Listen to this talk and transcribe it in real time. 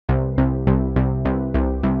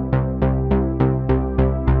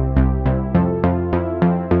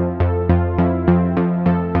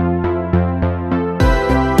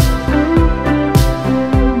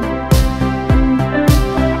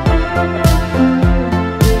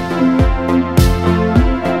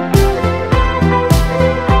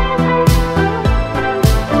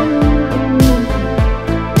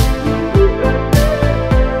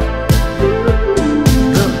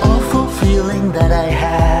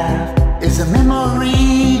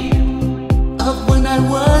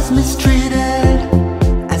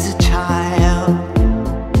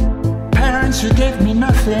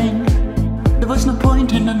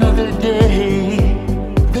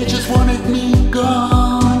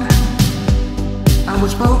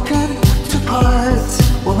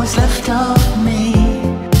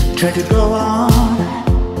try to go on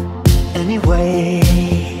anyway.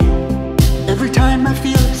 Every time I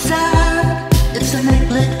feel sad, it's a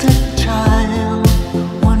neglected child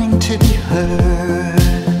wanting to be heard.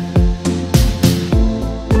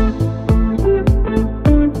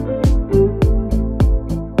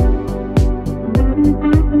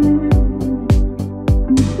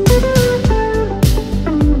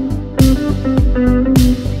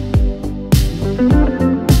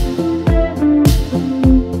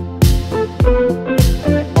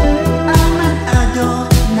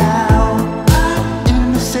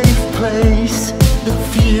 The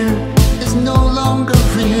fear is no longer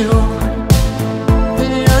real.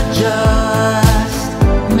 They are just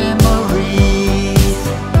memories.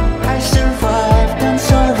 I survived and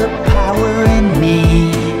saw the power in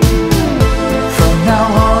me. From now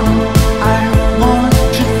on, I want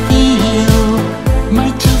to feel my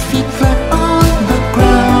 2 feet flat on the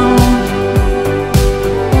ground.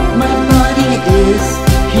 My body is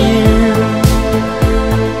here.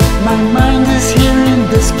 My mind is here in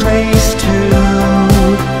this place too.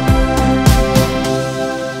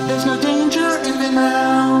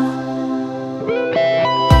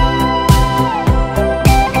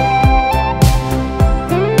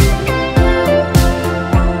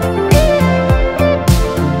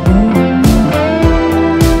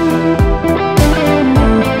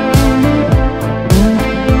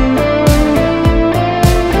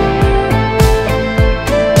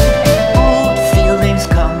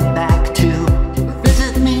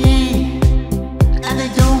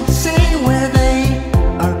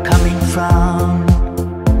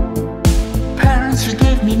 Parents who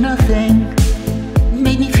gave me nothing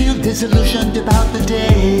made me feel disillusioned about the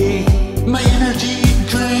day. My energy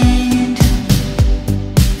drained.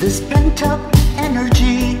 This pent-up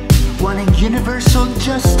energy, wanting universal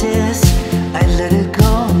justice, I let it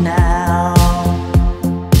go now.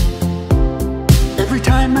 Every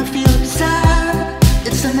time I feel sad,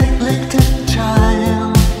 it's a neglected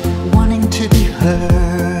child wanting to be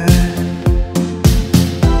heard.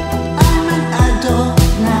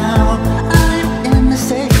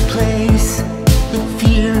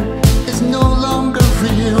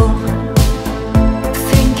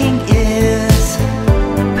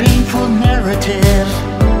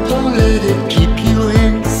 Don't let it keep you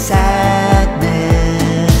in sadness.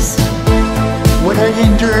 What I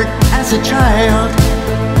endured as a child